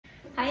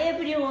Hi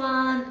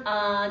everyone,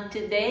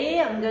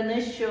 today I'm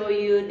gonna show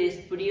you this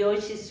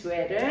brioche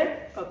sweater.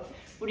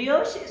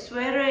 Brioche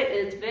sweater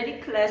is very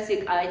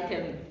classic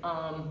item.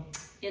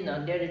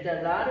 There is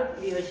a lot of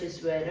brioche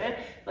sweater,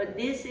 but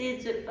this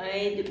is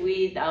made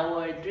with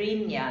our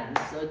dream yarn.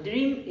 So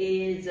dream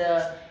is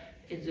a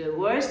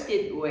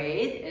worsted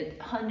weight, it's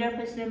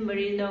 100%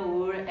 merino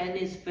wool, and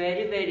it's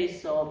very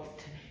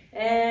soft.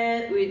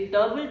 And we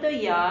double the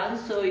yarn,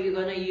 so you're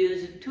gonna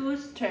use 2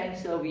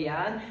 strands of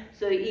yarn,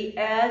 so it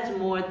adds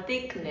more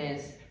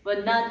thickness,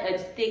 but not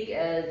as thick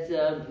as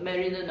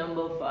merino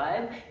number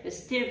 5. It's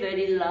still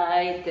very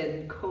light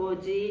and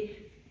cozy.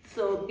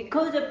 So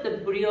because of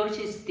the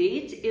brioche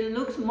stitch, it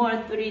looks more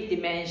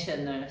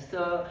 3-dimensional.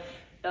 So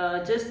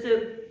just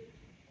the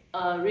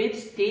rib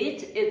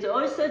stitch is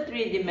also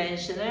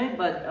 3-dimensional,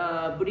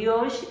 but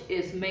brioche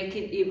is make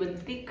it even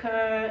thicker,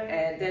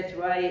 and that's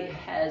why it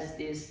has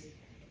this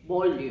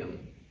volume,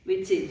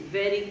 which is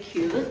very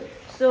cute.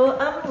 So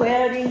I'm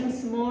wearing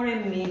small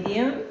and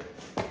medium.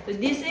 So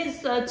this is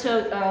such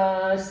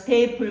a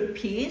staple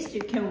piece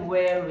you can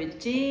wear with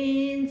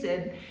jeans,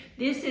 and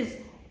this is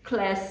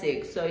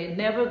classic, so it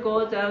never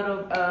goes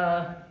out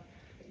of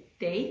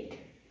date,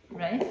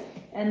 right?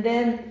 And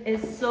then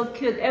it's so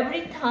cute.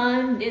 Every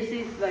time this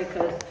is like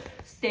a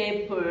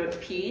staple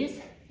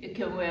piece you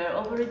can wear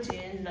over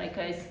jeans, like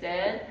I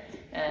said,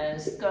 and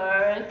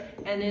skirt,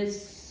 and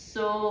it's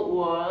so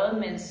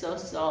warm and so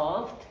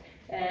soft.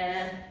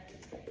 And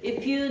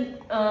if you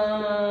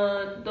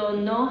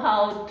don't know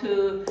how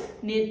to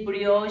knit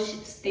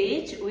brioche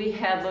stitch, we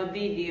have a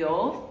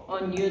video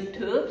on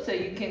YouTube, so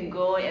you can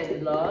go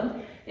and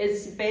learn.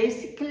 It's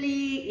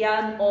basically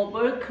yarn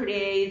over,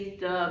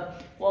 create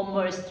one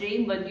more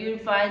string, but you'll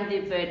find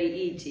it very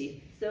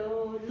easy.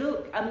 So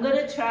look, I'm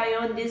gonna try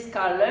on this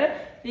color.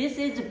 This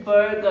is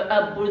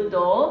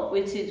Bordeaux,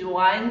 which is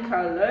wine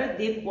color,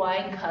 deep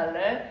wine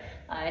color.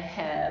 I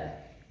have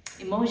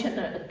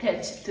emotional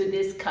attached to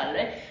this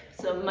color.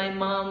 So my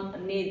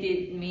mom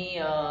knitted me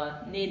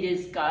a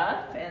knitted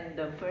scarf, and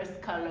the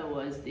first color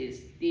was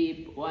this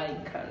deep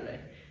wine color.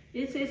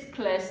 This is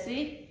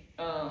classic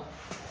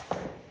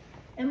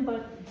and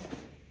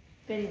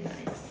very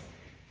nice.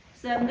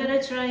 So I'm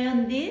gonna try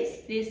on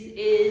this. This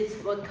is,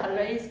 what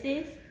color is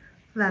this?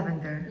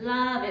 Lavender.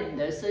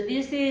 Lavender. So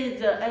this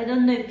is, I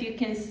don't know if you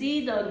can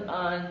see it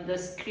on the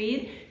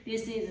screen.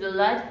 This is the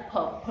light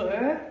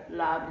purple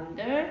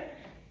lavender.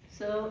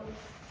 So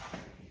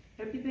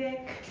I'll be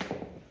back.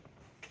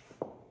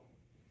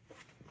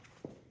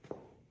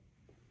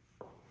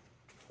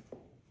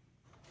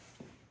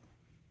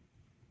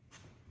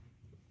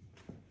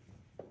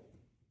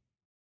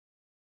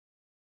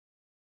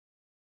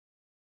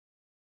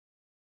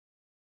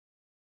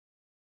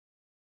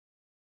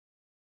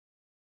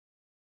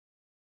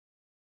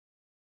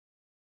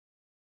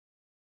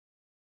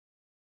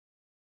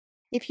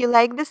 If you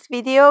like this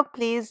video,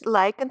 please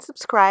like and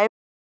subscribe.